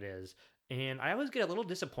with who that is, and I always get a little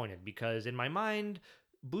disappointed because in my mind,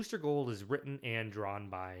 Booster Gold is written and drawn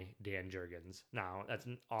by Dan Jurgens. Now, that's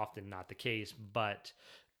often not the case, but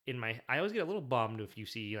I always get a little bummed if you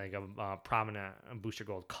see like a prominent Booster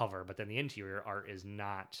Gold cover, but then the interior art is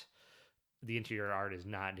not Dan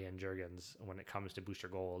Jurgens when it comes to Booster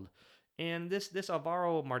Gold. And this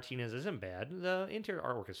Alvaro Martinez isn't bad. The interior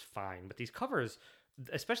artwork is fine, but these covers,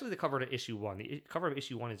 especially the cover to issue 1, the cover of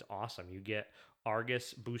issue 1 is awesome. You get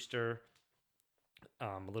Argus Booster,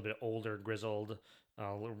 a little bit older, grizzled,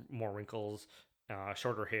 a little more wrinkles,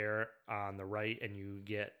 shorter hair on the right, and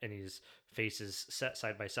his face is set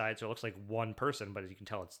side by side, so it looks like one person, but as you can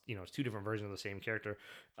tell, it's 2 different versions of the same character,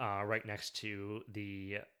 right next to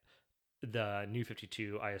the New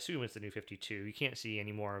 52. I assume it's the New 52. You can't see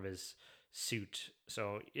any more of his suit,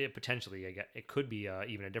 so it could be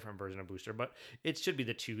even a different version of Booster, but it should be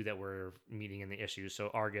the 2 that we're meeting in the issue. So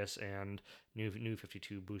Argus and New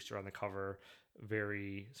 52 Booster on the cover,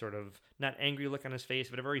 very sort of not angry look on his face,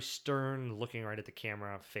 but a very stern looking right at the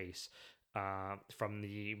camera face, from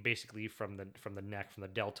the neck, from the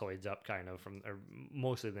deltoids up, kind of or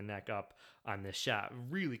mostly the neck up on this shot.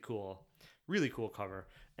 Really cool cover.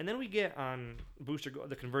 And then we get on Booster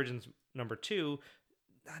the Convergence number 2.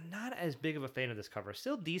 Not as big of a fan of this cover.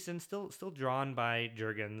 Still decent, still drawn by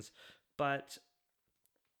Jurgens, but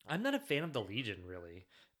I'm not a fan of the Legion really.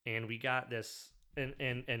 And we got this,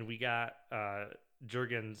 and we got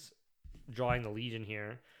Jurgens drawing the Legion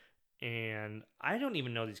here, and I don't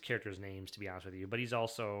even know these characters' names, to be honest with you. But he's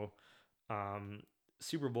also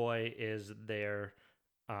Superboy is there,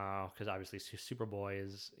 because obviously Superboy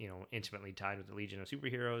is intimately tied with the Legion of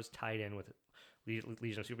Superheroes, tied in with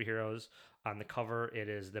Legion of Superheroes. On the cover, it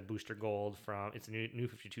is the Booster Gold it's the new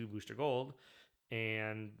 52 Booster Gold,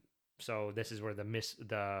 and So this is where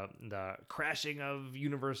the crashing of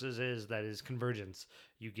universes is. That is convergence.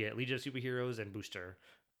 You get Legion of Superheroes and Booster.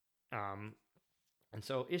 Um, and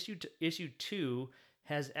so issue 2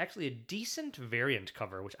 has actually a decent variant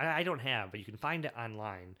cover, which I don't have, but you can find it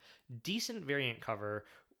online. Decent variant cover,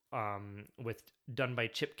 with done by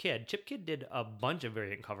Chip Kidd. Chip Kidd did a bunch of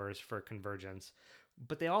variant covers for Convergence,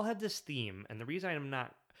 but they all have this theme. And the reason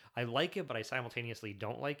I like it, but I simultaneously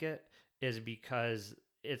don't like it, is because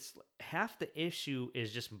it's half the issue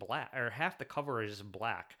is just black, or half the cover is just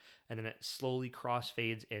black, and then it slowly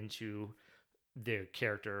crossfades into the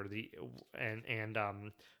character. The and and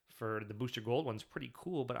um for the Booster Gold one's pretty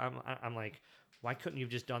cool, but I'm like, why couldn't you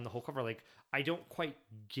have just done the whole cover? Like, I don't quite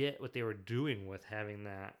get what they were doing with having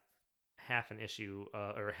that half an issue,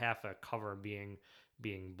 or half a cover being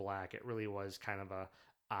black. It really was kind of a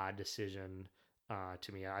odd decision,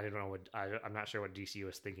 to me. I don't know I'm not sure what DC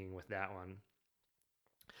was thinking with that one.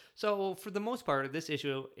 So for the most part, this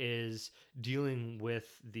issue is dealing with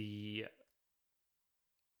the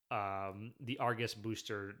Argus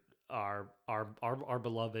booster, our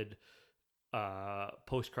beloved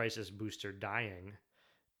post crisis booster dying.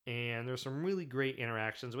 And there's some really great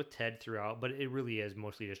interactions with Ted throughout, but it really is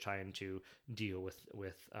mostly just trying to deal with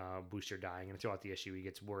Booster dying. And throughout the issue, he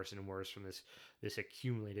gets worse and worse from this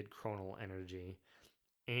accumulated chronal energy.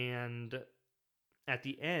 And at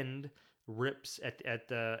the end, Rips at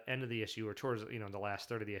the end of the issue, or towards the last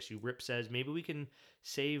third of the issue, Rip says maybe we can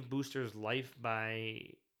save Booster's life by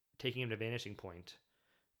taking him to Vanishing Point.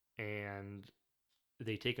 And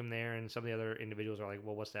they take him there, and some of the other individuals are like,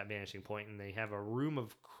 well, what's that Vanishing Point? And they have a room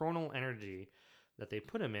of chronal energy that they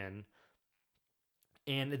put him in.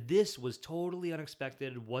 And this was totally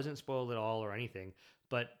unexpected, wasn't spoiled at all or anything,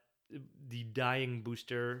 but the dying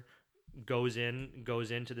Booster goes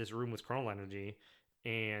into this room with chronal energy,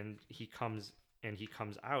 and he comes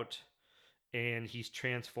out, and he's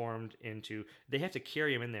transformed into, they have to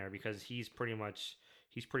carry him in there because he's pretty much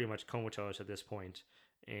comatose at this point.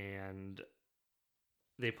 And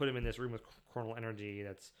they put him in this room with chronal energy,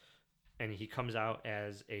 and he comes out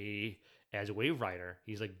as Wave Rider.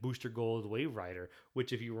 He's like Booster Gold Wave Rider,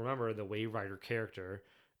 which, if you remember the Wave Rider character,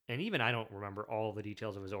 and even I don't remember all the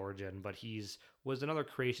details of his origin, but was another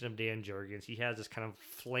creation of Dan Jurgens. He has this kind of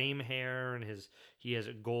flame hair, and he had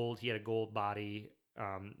a gold bodysuit.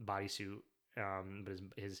 But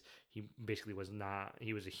he basically was not.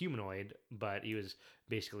 He was a humanoid, but he was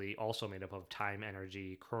basically also made up of time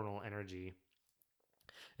energy, chronal energy.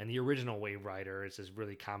 And the original Wave Rider is this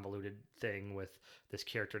really convoluted thing with this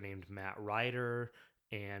character named Matt Ryder,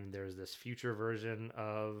 and there's this future version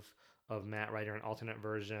of Matt Ryder, an alternate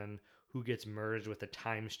version, who gets merged with the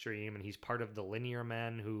time stream, and he's part of the Linear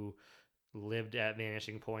Men who lived at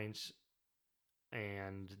Vanishing Points,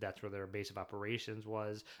 and that's where their base of operations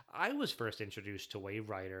was. I was first introduced to Wave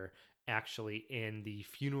Rider actually in the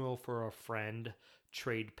Funeral for a Friend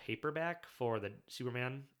trade paperback for the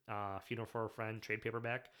Superman, Funeral for a Friend trade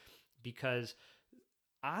paperback, because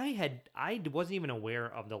I wasn't even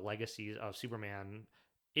aware of the Legacies of Superman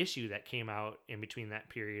issue that came out in between that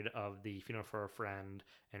period of the Funeral for a Friend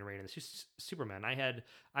and Reign of the Superman.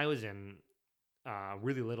 I was in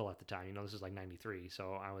really little at the time. This is like '93,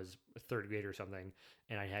 so I was third grade or something,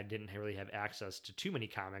 and didn't really have access to too many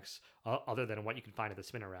comics, other than what you can find at the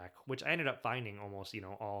spinner rack, which I ended up finding almost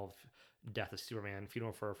all of Death of Superman,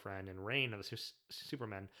 Funeral for a Friend, and Reign of the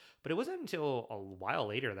Superman. But it wasn't until a while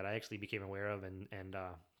later that I actually became aware of and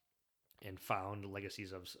found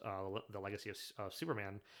Legacies of the Legacy of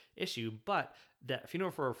Superman issue. But that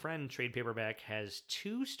Funeral for a Friend trade paperback has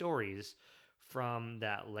two stories from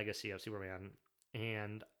that Legacy of Superman.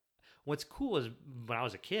 And what's cool is, when I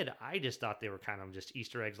was a kid, I just thought they were kind of just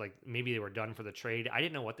Easter eggs, like maybe they were done for the trade. I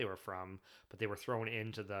didn't know what they were from, but they were thrown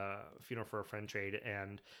into the Funeral for a Friend trade,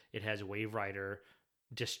 and it has Wave Rider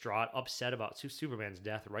distraught, upset about Superman's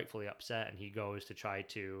death, rightfully upset, and he goes to try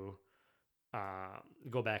to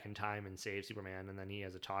go back in time and save Superman, and then he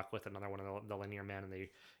has a talk with another one of the Linear Men, and they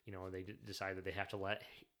decide that they have to let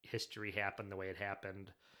history happen the way it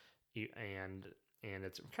happened, and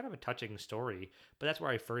it's kind of a touching story. But that's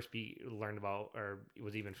where I first learned about, or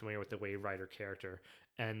was even familiar with, the Wave Rider character.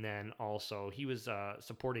 And then also he was a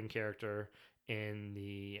supporting character in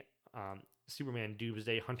the Superman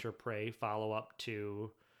Doomsday Hunter Prey follow up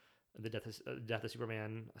to the Death of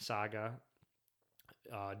Superman saga.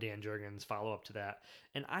 Dan Jurgens follow up to that,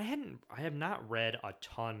 and I have not read a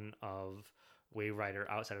ton of Wave Rider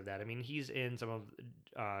outside of that. I mean, he's in some of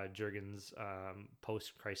Jurgens'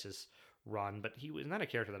 post crisis run, but he was not a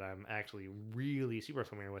character that I'm actually really super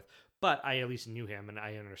familiar with. But I at least knew him and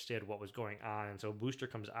I understood what was going on. And so Booster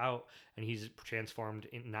comes out and he's transformed.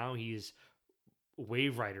 Now he's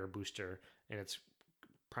Wave Rider Booster, and it's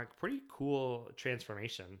pretty cool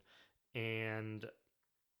transformation. And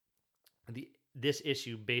this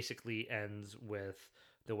issue basically ends with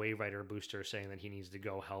the Wave Rider Booster saying that he needs to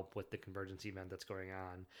go help with the Convergence event that's going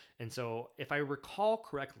on. And so, if I recall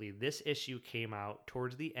correctly, this issue came out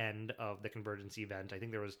towards the end of the Convergence event. I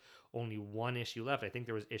think there was only one issue left. I think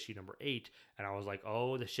there was issue number 8, and I was like,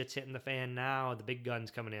 "Oh, the shit's hitting the fan now. The big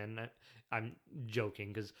gun's coming in." I'm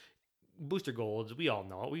joking because Booster Golds, we all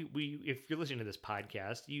know. We if you're listening to this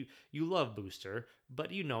podcast, you love Booster,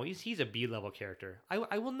 but you know he's a B level character.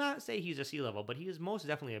 I will not say he's a C level, but he is most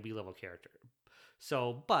definitely a B level character.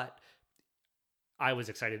 So, but I was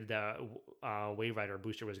excited that Wave Rider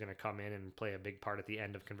Booster was going to come in and play a big part at the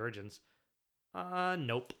end of Convergence.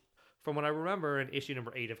 Nope. From what I remember in issue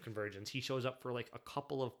number 8 of Convergence, he shows up for like a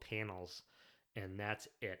couple of panels, and that's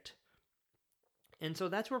it. And so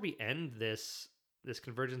that's where we end this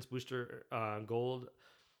Convergence Booster Gold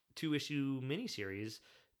 2-issue miniseries.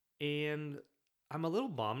 And I'm a little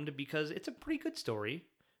bummed because it's a pretty good story.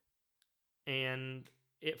 And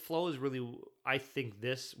it flows really, I think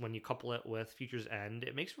this, when you couple it with Future's End,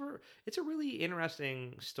 it's a really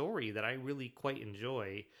interesting story that I really quite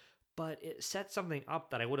enjoy. But it sets something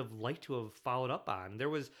up that I would have liked to have followed up on.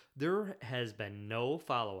 There has been no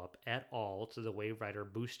follow up at all to the Wave Rider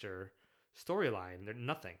Booster storyline. There's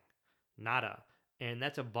nothing. Nada. And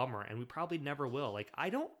that's a bummer, and we probably never will.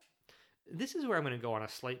 This is where I'm going to go on a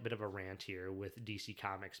slight bit of a rant here with DC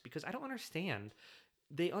Comics, because I don't understand.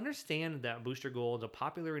 They understand that Booster Gold is a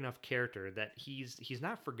popular enough character that he's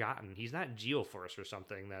not forgotten. He's not Geoforce or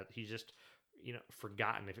something that he's just,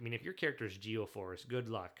 forgotten. If your character is Geoforce, good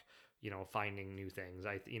luck, finding new things.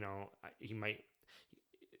 He might,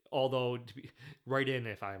 although write in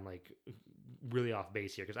if I'm like really off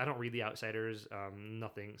base here, because I don't read The Outsiders,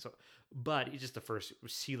 nothing. So, but he's just the first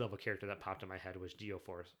C level character that popped in my head was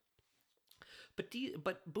Geoforce. But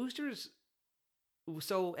Boosters.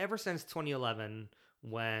 So ever since 2011,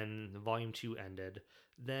 when Volume 2 ended,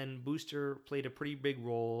 then Booster played a pretty big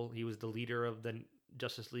role. He was the leader of the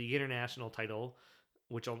Justice League International title,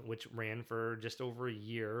 which ran for just over a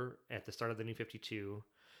year at the start of the New 52,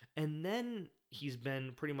 and then he's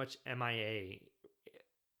been pretty much MIA.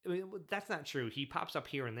 That's not true. He pops up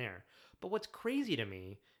here and there. But what's crazy to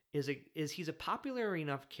me is he's a popular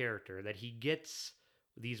enough character that he gets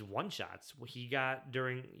these one shots. He got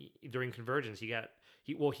during Convergence. He got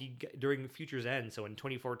during Future's End. So in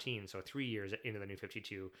 2014, so 3 years into the New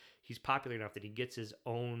 52, he's popular enough that he gets his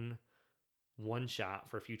own one shot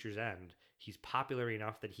for Future's End. He's popular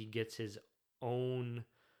enough that he gets his own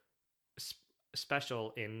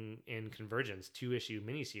special in Convergence 2-issue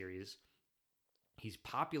miniseries. He's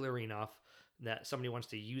popular enough that somebody wants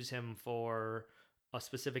to use him for a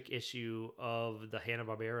specific issue of the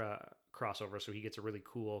Hanna-Barbera crossover, so he gets a really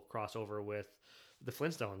cool crossover with the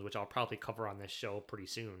Flintstones, which I'll probably cover on this show pretty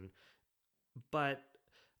soon. But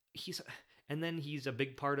he's a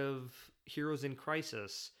big part of Heroes in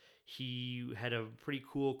Crisis. He had a pretty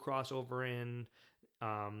cool crossover in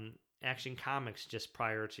Action Comics just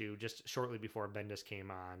shortly before Bendis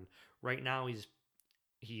came on. Right now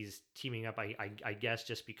he's teaming up, I guess,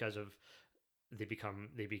 just because of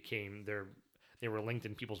they were linked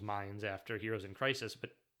in people's minds after Heroes in Crisis,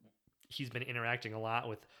 but he's been interacting a lot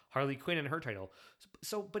with Harley Quinn and her title.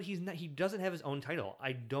 But he doesn't have his own title.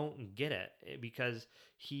 I don't get it, because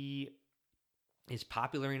he is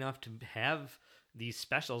popular enough to have these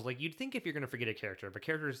specials. Like, you'd think if you're going to forget a character,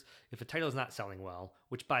 if a title is not selling well,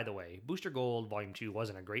 which, by the way, Booster Gold Volume 2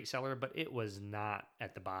 wasn't a great seller, but it was not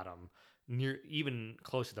at the bottom, even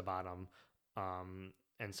close to the bottom.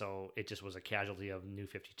 And so it just was a casualty of New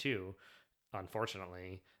 52,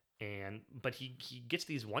 unfortunately. But he gets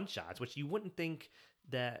these one shots, which you wouldn't think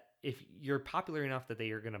that if you're popular enough that they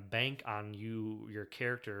are going to bank on your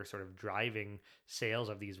character sort of driving sales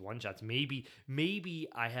of these one shots. Maybe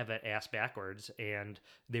I have it ass backwards, and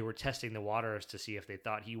they were testing the waters to see if they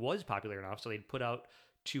thought he was popular enough. So they'd put out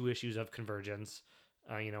 2 issues of Convergence,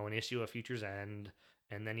 an issue of Future's End.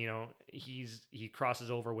 And then, he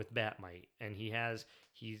crosses over with Batmite, and he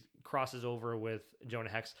crosses over with Jonah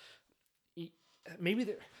Hex. Maybe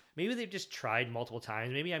they've just tried multiple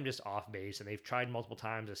times. Maybe I'm just off base, and they've tried multiple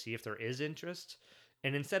times to see if there is interest.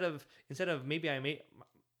 And instead of maybe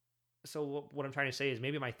so what I'm trying to say is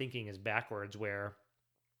maybe my thinking is backwards, where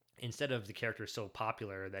instead of the character so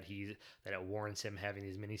popular that it warrants him having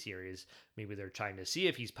these miniseries, maybe they're trying to see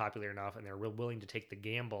if he's popular enough, and they're willing to take the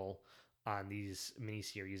gamble on these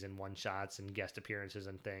miniseries and one shots and guest appearances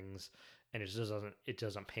and things, and it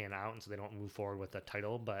doesn't pan out, and so they don't move forward with the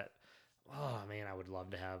title. But oh man, I would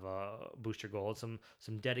love to have a Booster Gold, some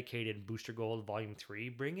dedicated Booster Gold Volume 3.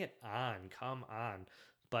 Bring it on, come on.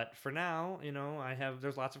 But for now,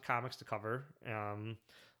 there's lots of comics to cover.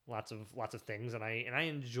 Lots of things, and I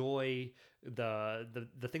enjoy the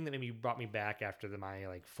thing that maybe brought me back after my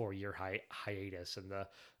like 4-year hiatus, and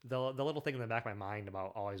the little thing in the back of my mind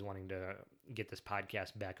about always wanting to get this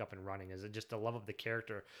podcast back up and running is just the love of the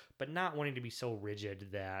character, but not wanting to be so rigid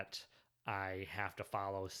that I have to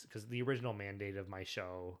follow, because the original mandate of my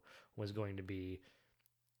show was going to be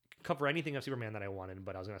cover anything of Superman that I wanted,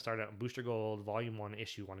 but I was going to start out Booster Gold Volume 1,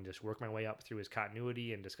 Issue 1, and just work my way up through his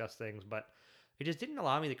continuity and discuss things, but it just didn't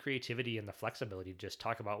allow me the creativity and the flexibility to just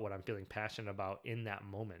talk about what I'm feeling passionate about in that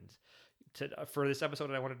moment. For this episode,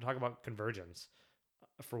 I wanted to talk about convergence.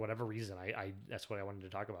 For whatever reason, I that's what I wanted to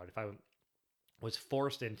talk about. If I was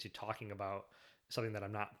forced into talking about something that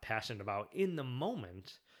I'm not passionate about in the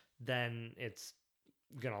moment, then it's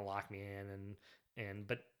gonna lock me in.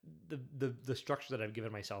 But the structure that I've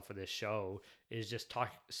given myself for this show is just talk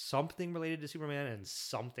something related to Superman and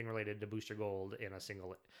something related to Booster Gold in a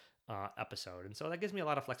single episode, and so that gives me a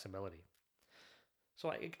lot of flexibility.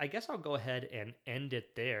 So I guess I'll go ahead and end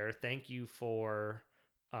it there. Thank you for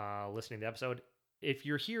listening to the episode. If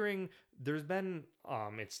you're hearing, there's been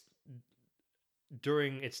it's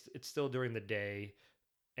still during the day,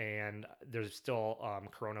 and there's still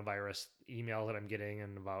coronavirus emails that I'm getting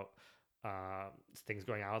and about things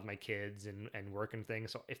going on with my kids and work and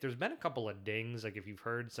things. So if there's been a couple of dings, like if you've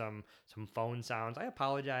heard some phone sounds, I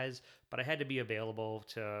apologize, but I had to be available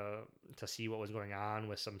to see what was going on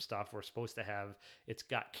with some stuff. We're supposed to have, it's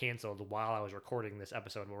got canceled while I was recording this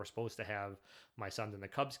episode, but we're supposed to have, my son's in the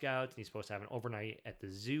Cub Scouts, and he's supposed to have an overnight at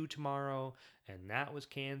the zoo tomorrow, and that was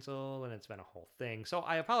canceled, and it's been a whole thing. So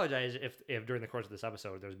I apologize if during the course of this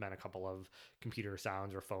episode there's been a couple of computer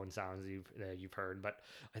sounds or phone sounds that you've heard, but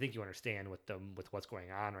I think you understand with what's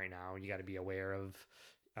going on right now. You got to be aware of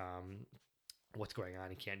what's going on.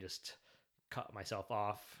 You can't just cut myself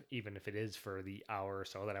off, even if it is for the hour or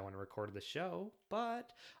so that I want to record the show.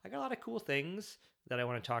 But I got a lot of cool things that I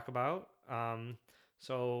want to talk about.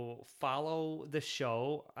 So follow the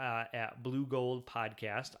show at Blue Gold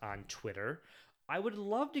Podcast on Twitter. I would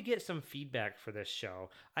love to get some feedback for this show.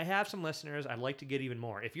 I have some listeners. I'd like to get even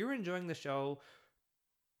more. If you're enjoying the show,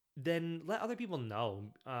 then let other people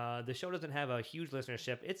know. The show doesn't have a huge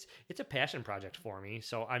listenership. It's a passion project for me.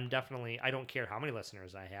 So I don't care how many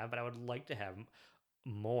listeners I have, but I would like to have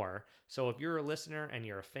more. So if you're a listener and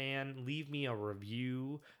you're a fan, leave me a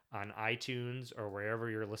review on iTunes or wherever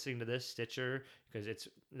you're listening to this, Stitcher, because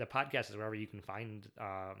the podcast is wherever you can find,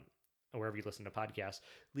 wherever you listen to podcasts.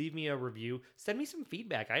 Leave me a review. Send me some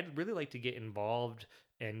feedback. I'd really like to get involved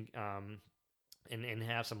and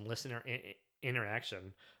have some listener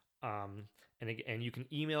interaction. And you can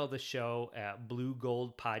email the show at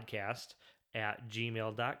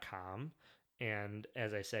bluegoldpodcast@gmail.com. And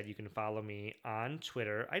as I said, you can follow me on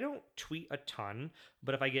Twitter. I don't tweet a ton,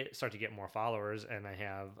 but if I start to get more followers and I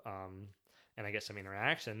have and I get some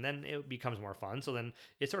interaction, then it becomes more fun. So then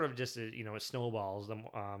it sort of just it snowballs.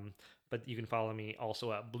 But you can follow me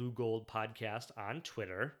also at Blue Gold Podcast on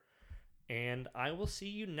Twitter. And I will see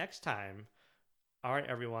you next time. All right,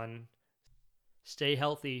 everyone. Stay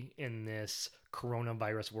healthy in this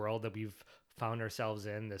coronavirus world that we've found ourselves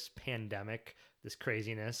in, this pandemic, this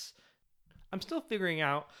craziness. I'm still figuring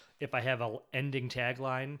out if I have a ending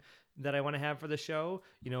tagline that I want to have for the show.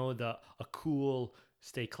 A cool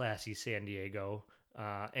 "Stay Classy, San Diego"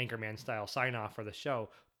 Anchorman style sign off for the show.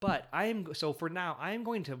 But for now, I am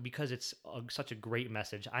going to, because it's such a great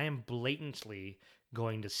message, I am blatantly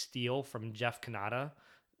going to steal from Jeff Kanata,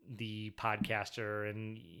 the podcaster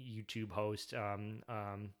and YouTube host,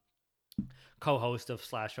 co-host of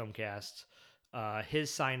Slash Filmcast,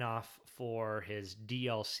 his sign off for his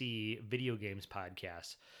DLC video games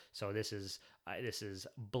podcast. So this is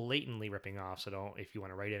blatantly ripping off. So if you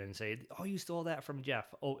want to write in and say, "Oh, you stole that from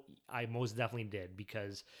Jeff," oh, I most definitely did,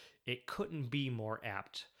 because it couldn't be more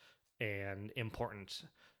apt and important.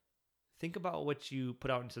 Think about what you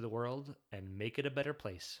put out into the world and make it a better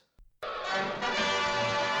place.